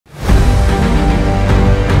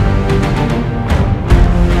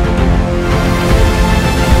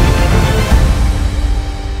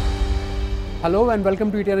and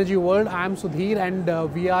welcome to ET Energy World. I am Sudhir and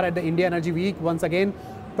we are at the India Energy Week once again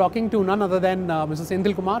talking to none other than Mr.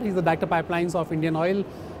 Senthil Kumar. He's the Director Pipelines of Indian Oil.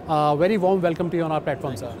 Very warm welcome to you on our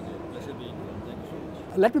platform, sir. Pleasure being here. Thank you so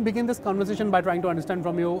much. Let me begin this conversation by trying to understand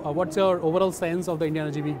from you what's your overall sense of the India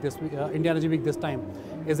Energy Week this time.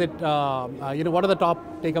 Is it what are the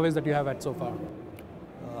top takeaways that you have had so far?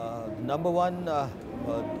 Number one,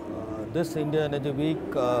 this India Energy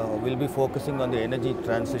Week will be focusing on the energy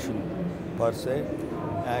transition per se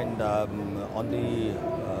and on the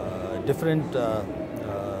different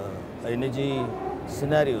energy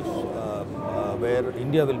scenarios where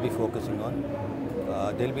India will be focusing on.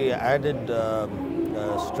 There will be added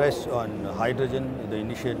stress on hydrogen, the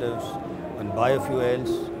initiatives on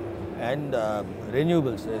biofuels and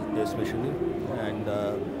renewables especially.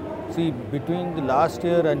 And see, between the last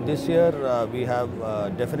year and this year, we have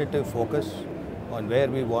definitive focus on where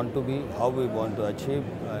we want to be, how we want to achieve,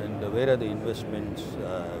 and where are the investments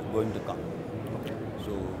going to come.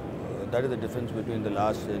 So that is the difference between the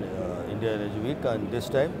last India Energy Week and this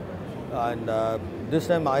time. And this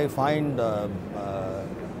time I find the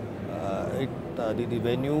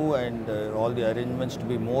venue and all the arrangements to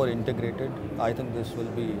be more integrated. I think this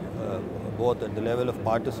will be both at the level of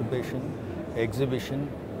participation, exhibition,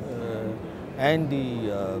 and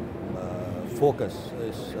the focus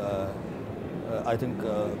is, I think,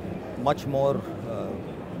 much more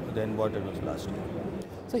than what it was last year.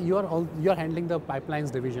 So you are handling the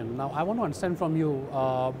pipelines division. Now I want to understand from you,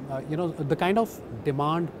 the kind of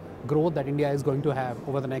demand growth that India is going to have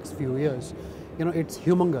over the next few years. It's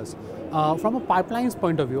humongous. From a pipelines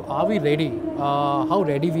point of view, are we ready? How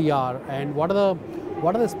ready we are, and what are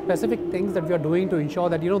the specific things that we are doing to ensure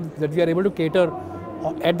that that we are able to cater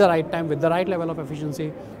at the right time with the right level of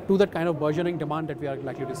efficiency to that kind of burgeoning demand that we are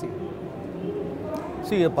likely to see?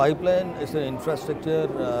 See, a pipeline is an infrastructure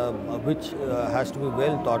which has to be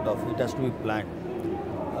well thought of. It has to be planned.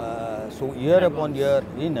 So year upon year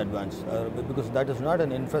in advance, because that is not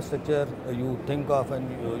an infrastructure you think of and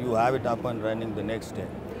you have it up and running the next day.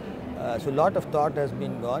 So a lot of thought has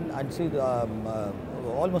been gone, and see,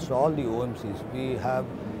 almost all the OMCs, we have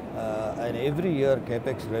an every year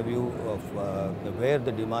capex review of where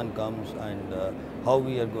the demand comes and how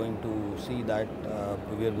we are going to see that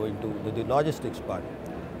we are going to the logistics part.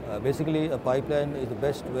 Basically, a pipeline is the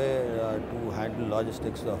best way to handle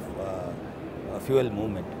logistics of fuel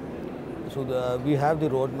movement. So we have the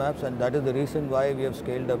roadmaps, and that is the reason why we have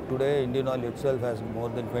scaled up. Today, Indian Oil itself has more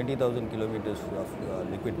than 20,000 kilometers of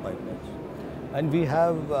liquid pipelines. And we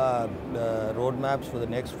have roadmaps for the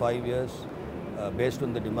next 5 years based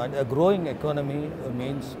on the demand. A growing economy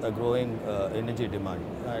means a growing energy demand.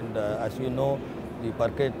 And as you know, the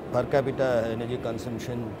per capita energy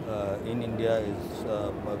consumption in India is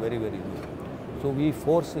very, very good. So we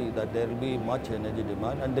foresee that there will be much energy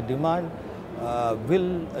demand, and the demand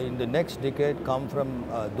will in the next decade come from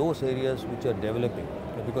those areas which are developing,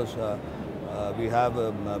 because we have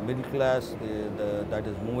a middle class that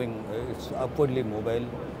is moving, it's upwardly mobile.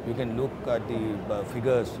 You can look at the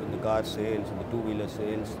figures in the car sales, in the two-wheeler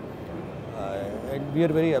sales, and we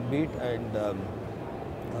are very upbeat, and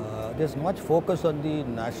there's much focus on the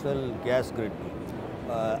national gas grid.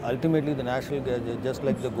 Ultimately, the national gas, just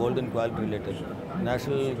like the golden quality letter,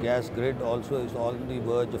 national gas grid also is on the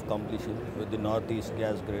verge of completion with the northeast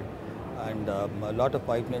gas grid, and a lot of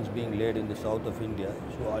pipelines being laid in the south of India.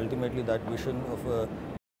 So ultimately, that vision of a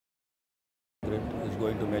grid is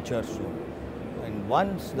going to mature soon. And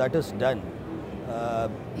once that is done,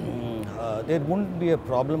 there wouldn't be a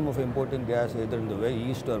problem of importing gas either in the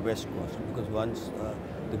east or west coast, because once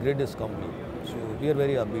the grid is complete. So we are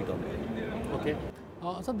very upbeat on it. Okay.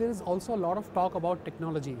 So there is also a lot of talk about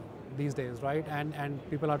technology these days, right? And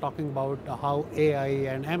people are talking about how AI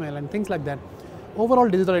and ML and things like that. Overall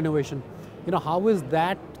digital innovation, how is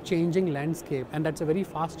that changing landscape? And that's a very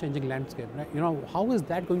fast changing landscape, right? How is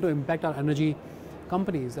that going to impact our energy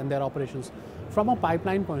companies and their operations from a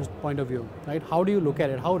pipeline point of view, right? How do you look at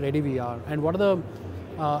it? How ready we are? And what are the,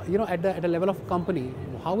 at the level of company,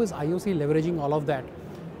 how is IOC leveraging all of that,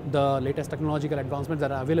 the latest technological advancements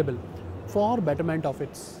that are available for betterment of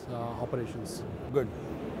its operations? Good.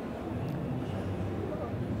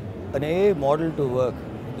 An AI model to work,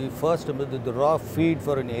 the raw feed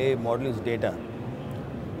for an AI model is data.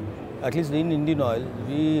 At least in Indian Oil,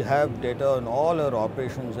 we have data on all our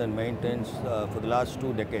operations and maintenance for the last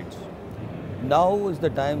 2 decades. Now is the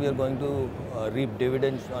time we are going to reap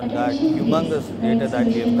dividends on that humongous data that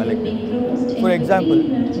we have collected. For example,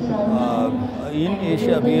 in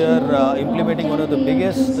Asia, we are implementing one of the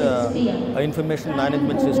biggest information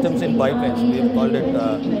management systems in pipelines. We have called it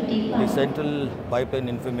the Central Pipeline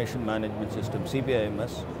Information Management System,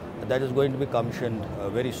 CPIMS. That is going to be commissioned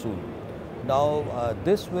very soon. Now,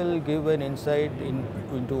 this will give an insight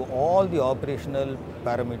into all the operational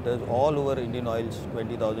parameters all over Indian Oil's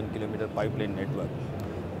 20,000 kilometer pipeline network.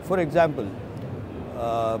 For example,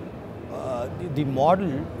 the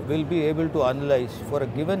model will be able to analyze for a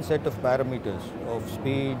given set of parameters of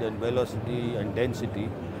speed and velocity and density,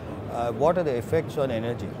 what are the effects on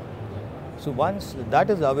energy. So once that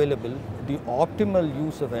is available, the optimal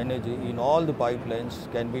use of energy in all the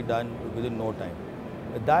pipelines can be done within no time.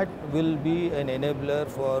 That will be an enabler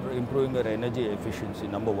for improving our energy efficiency,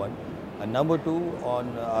 number one. And number two,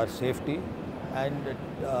 on our safety and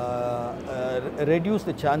reduce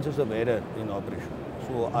the chances of error in operation.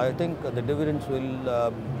 So I think the dividends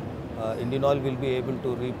will, Indian Oil will be able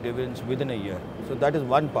to reap dividends within a year. So that is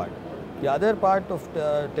one part. The other part of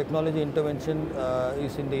the technology intervention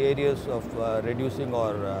is in the areas of reducing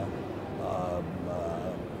our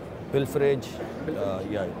pilferage,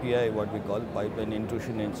 PI, what we call pipeline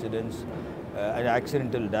intrusion incidents, and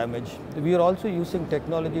accidental damage. We are also using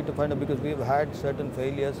technology to find out, because we have had certain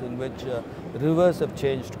failures in which rivers have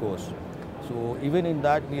changed course. So even in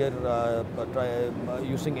that, we are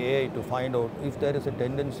using AI to find out if there is a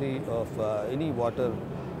tendency of any water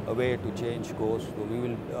way to change course. So we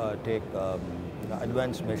will take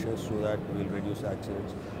advanced measures so that we will reduce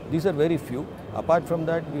accidents. These are very few. Apart from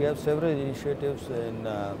that, we have several initiatives in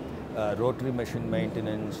rotary machine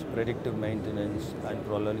maintenance, predictive maintenance, and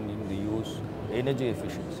prolonging the use, energy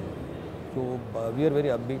efficiency. So we are very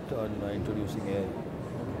upbeat on introducing AI.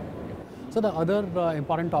 So the other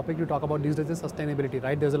important topic you talk about these days is sustainability,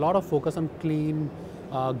 right? There's a lot of focus on clean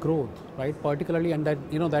growth, right? Particularly, and that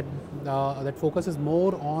that focus is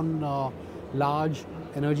more on large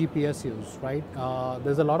energy PSUs, right?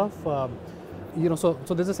 There's a lot of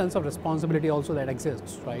so there's a sense of responsibility also that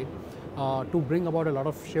exists, right? To bring about a lot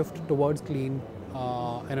of shift towards clean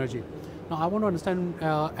energy. Now, I want to understand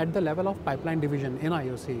at the level of pipeline division in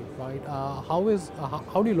IOC, right?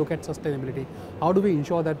 How do you look at sustainability? How do we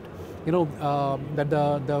ensure that that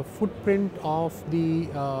the footprint of the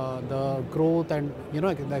growth and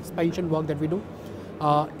the expansion work that we do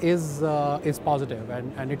is positive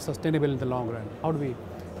and it's sustainable in the long run? How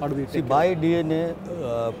do we see, by DNA,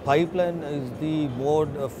 pipeline is the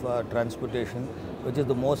mode of transportation which is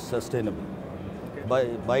the most sustainable,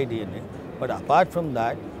 by DNA. But apart from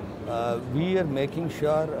that, we are making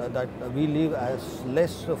sure that we leave as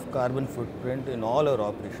less of carbon footprint in all our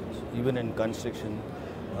operations, even in construction,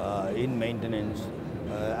 in maintenance.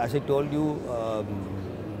 As I told you,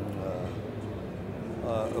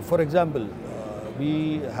 for example,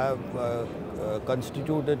 we have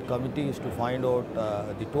constituted committees to find out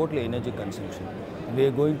the total energy consumption. We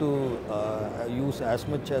are going to use as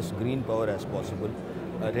much as green power as possible.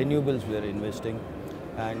 Renewables we are investing,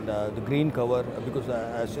 and the green cover, because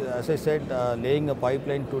as I said, laying a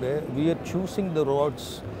pipeline today, we are choosing the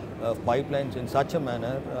roads of pipelines in such a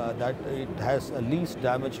manner that it has least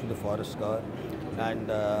damage to the forest cover, and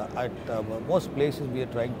at most places we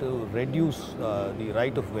are trying to reduce the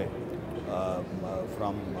right of way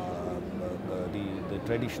from the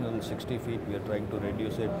traditional 60 feet. We are trying to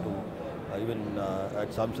reduce it to even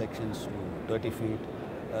at some sections to 30 feet,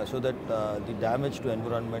 so that the damage to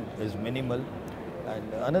environment is minimal.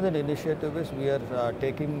 And another initiative is we are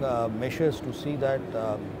taking measures to see that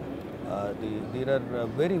there are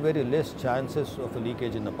very, very less chances of a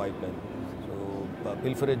leakage in the pipeline. So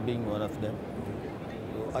pilferage being one of them.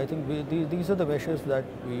 So I think these are the measures that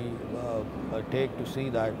we take to see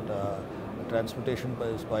that transportation by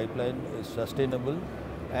this pipeline is sustainable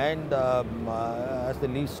and has the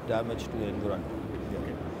least damage to the environment.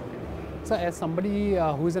 So, as somebody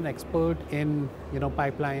who is an expert in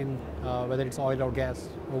pipeline, whether it's oil or gas,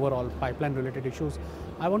 overall pipeline related issues,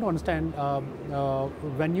 I want to understand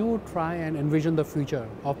when you try and envision the future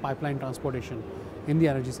of pipeline transportation in the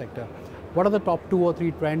energy sector, what are the top 2 or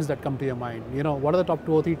 3 trends that come to your mind? What are the top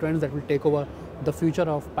 2 or 3 trends that will take over the future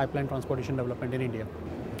of pipeline transportation development in India?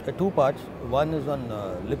 2 parts. One is on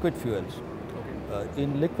liquid fuels.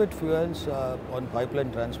 In liquid fuels on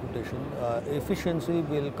pipeline transportation, efficiency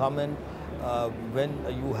will come in when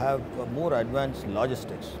you have more advanced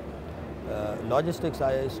logistics. Logistics,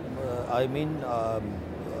 I mean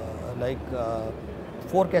like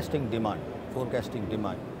forecasting demand,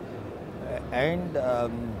 and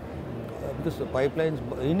because the pipelines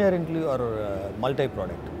inherently are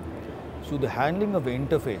multi-product. So the handling of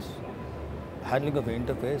interface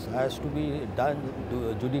has to be done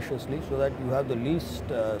judiciously so that you have the least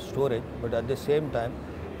storage, but at the same time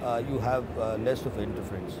you have less of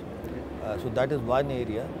interference. So that is one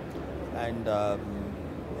area, and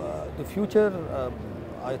the future,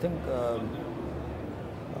 I think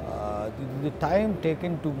the time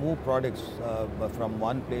taken to move products from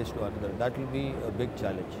one place to another, that will be a big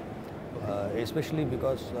challenge, especially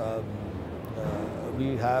because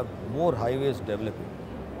we have more highways developing.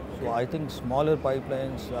 So I think smaller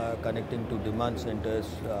pipelines connecting to demand centers.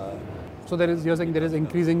 So you're saying there is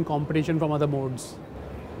increasing competition from other modes.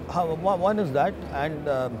 One is that, and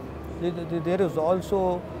there is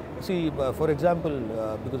also, see, for example,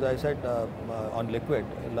 because I said on liquid,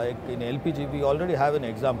 like in LPG, we already have an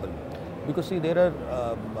example. Because see, there are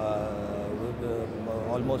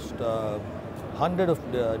almost 100 of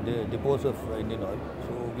depots of Indian oil.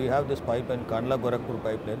 So we have this pipeline, Kandla-Gorakhpur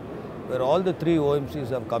pipeline, where all the three OMCs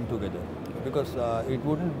have come together, because it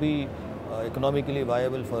wouldn't be economically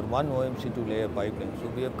viable for one OMC to lay a pipeline. So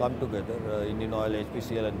we have come together, Indian Oil,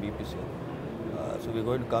 HPCL and BPCL. So we are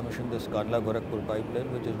going to commission this Kandla-Gorakhpur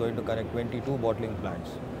pipeline, which is going to connect 22 bottling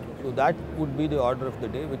plants. So that would be the order of the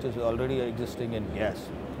day, which is already existing in gas.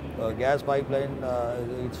 Gas pipeline,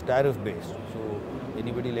 it's tariff based. So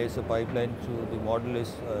anybody lays a pipeline, so the model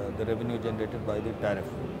is the revenue generated by the tariff.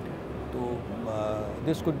 So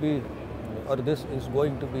this could be, or this is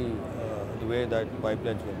going to be the way that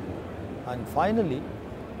pipelines will be. And finally,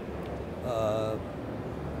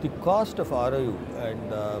 the cost of ROU,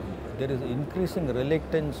 and there is increasing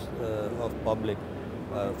reluctance of public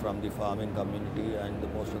from the farming community and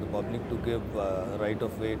most of the public to give right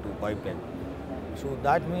of way to pipeline. So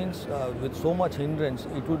that means with so much hindrance,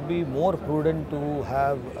 it would be more prudent to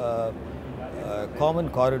have a common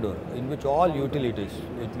corridor in which all utilities,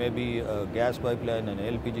 it may be a gas pipeline, an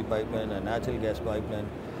LPG pipeline, a natural gas pipeline,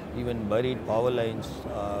 even buried power lines,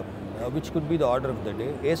 which could be the order of the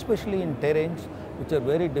day, especially in terrains which are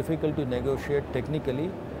very difficult to negotiate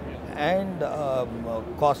technically and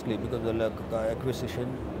costly because of the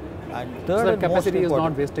acquisition. And third, so the and capacity most is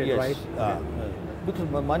not wasted, yes, right? Because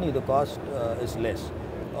money, the cost is less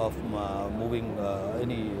of moving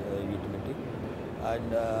any utility.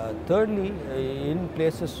 And thirdly, in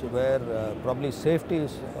places where probably safety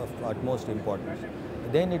is of utmost importance,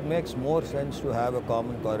 then it makes more sense to have a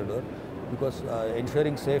common corridor, because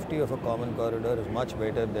ensuring safety of a common corridor is much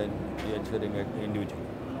better than ensuring it individually.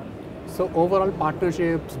 So overall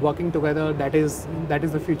partnerships, working together, that is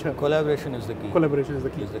the future. Collaboration is the key. Collaboration is the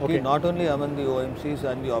key. Okay. Not only among the OMCs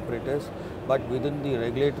and the operators, but within the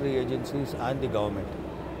regulatory agencies and the government.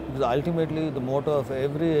 Because ultimately the motto of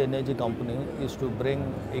every energy company is to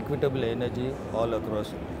bring equitable energy all across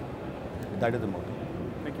India. That is the motto.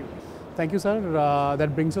 Thank you. Thank you, sir.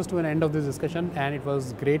 That brings us to an end of this discussion, and it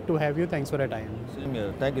was great to have you. Thanks for your time. Same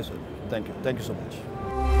here. Thank you, sir. Thank you. Thank you so much.